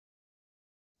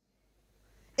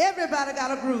Everybody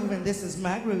got a groove, and this is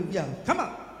my groove, yo. Come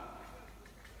on.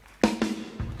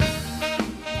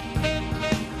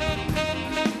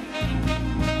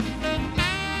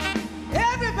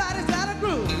 Everybody's got a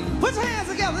groove. Put your hands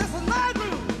together. This is my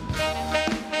groove.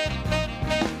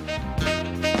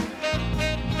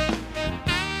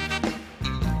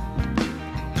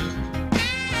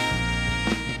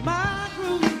 My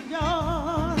groove,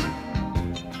 y'all.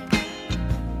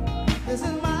 This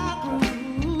is my groove.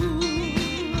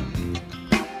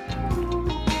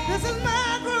 This is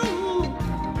my groove.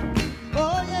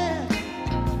 Oh yeah.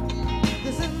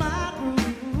 This is my groove.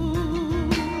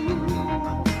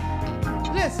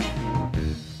 Listen.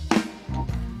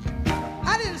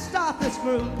 I didn't start this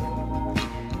groove.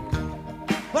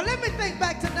 But let me think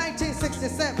back to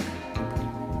 1967.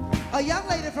 A young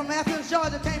lady from Athens,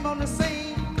 Georgia came on the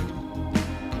scene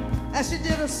and she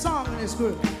did a song in this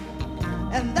group.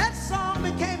 And that song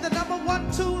became the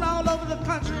 #1 tune all over the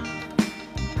country.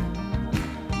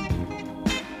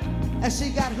 And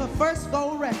she got her first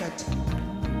gold record.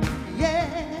 Yeah.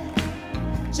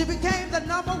 She became the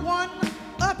 #1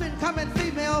 up-and-coming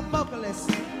female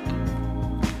vocalist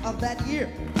of that year.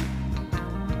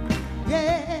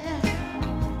 Yeah.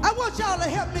 I want y'all to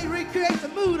help me recreate the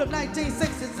mood of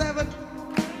 1967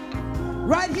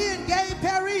 right here in Gay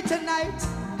Perry tonight.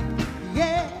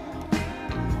 Yeah.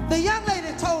 The young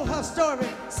lady told her story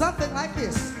something like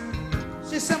this.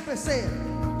 She simply said,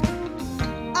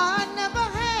 I never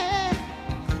had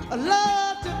a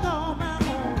love to call my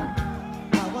own.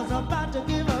 I was about to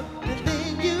give up, and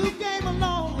then you came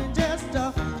along and just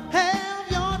have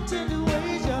your tender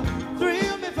ways. You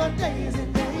thrill me for days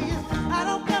and days. I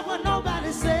don't care what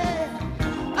nobody said.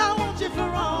 I want you for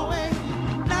always.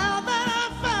 Now that I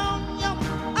found you,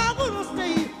 I wouldn't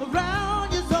stay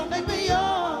around you, so make me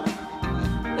yours.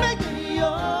 Make me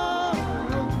yours,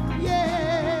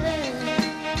 yeah.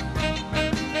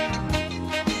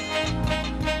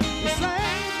 The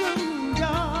same groove,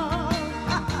 y'all.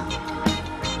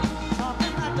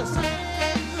 Talking about the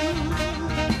same groove.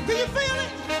 Can you feel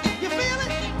it? You feel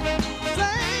it?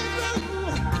 Same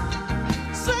groove,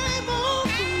 same old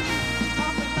groove.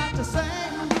 Talking about the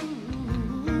same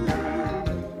groove.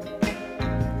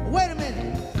 Wait a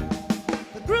minute.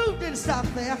 The groove didn't stop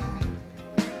there.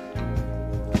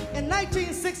 In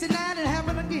 1969, it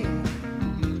happened again.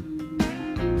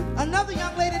 Another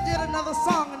young lady did another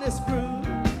song in this groove.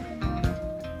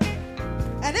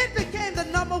 And it became the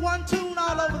 #1 tune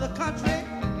all over the country.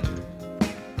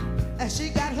 And she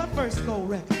got her first gold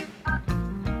record.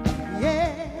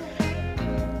 Yeah.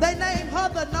 They named her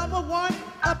the #1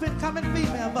 up-and-coming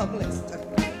female vocalist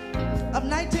of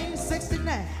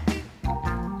 1969.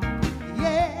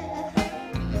 Yeah.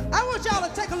 I want y'all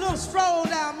to take a little stroll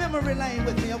down memory lane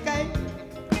with me, okay?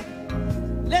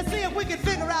 Let's see if we can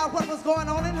figure out what was going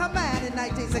on in her mind in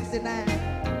 1969.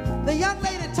 The young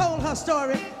lady told her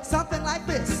story something like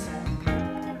this.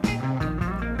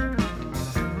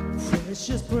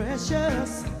 Precious,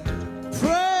 precious,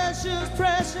 precious,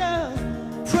 precious,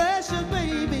 precious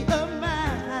baby of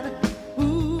mine.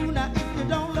 Ooh, now if you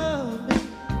don't love me,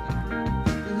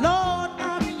 Lord,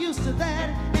 I'm used to that.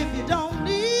 If you don't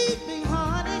need me,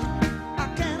 honey, I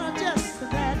can adjust to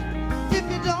that. If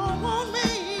you don't want me,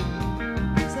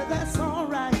 so that's all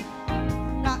right.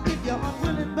 Now if you're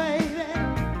unwilling, baby,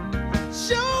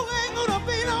 sure ain't gonna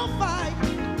be no fight,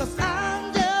 'cause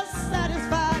I'm just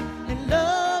satisfied in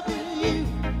loving you.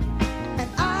 And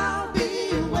I'll be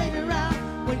waiting around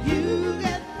when you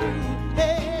get through.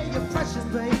 Hey, you're precious,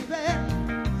 baby.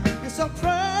 You're so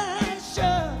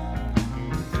precious,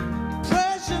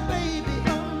 precious baby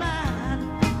of mine.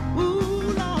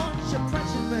 Ooh, Lord, you're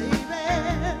precious, baby.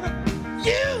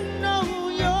 You know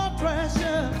you're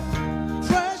precious,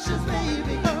 precious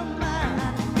baby of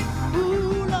mine.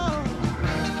 Ooh, Lord.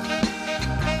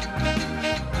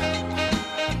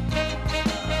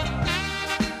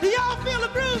 Do y'all feel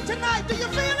the groove tonight? Do you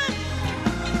feel it?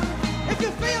 If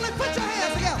you feel it, put your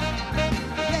hands together.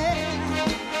 Yeah.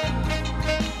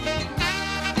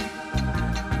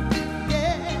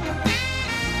 Yeah.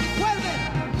 Wait a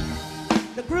minute.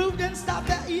 The groove didn't stop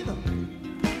there either.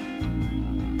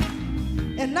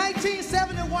 In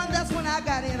 1971, that's when I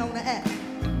got in on the act.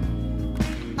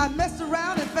 I messed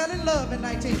around and fell in love in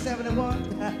 1971.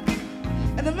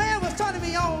 And the man was turning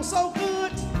me on so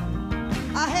good,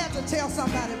 I had to tell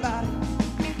somebody about it.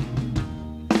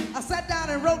 I sat down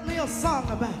and wrote me a song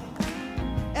about it.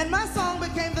 And my song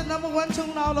became the #1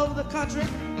 tune all over the country.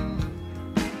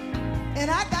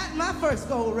 And I got my first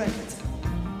gold record.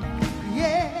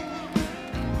 Yeah.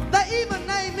 They even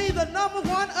named me the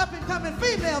 #1 up-and-coming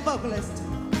female vocalist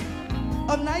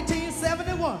of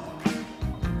 1971.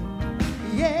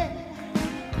 Yeah.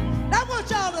 Now I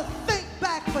want y'all to think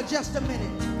back for just a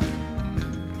minute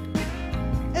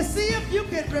and see if you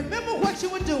can remember what you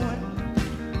were doing,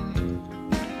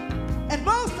 and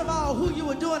most of all, who you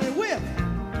were doing it with.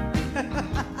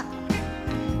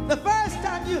 The first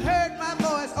time you heard my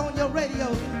voice on your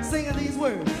radio singing these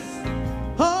words.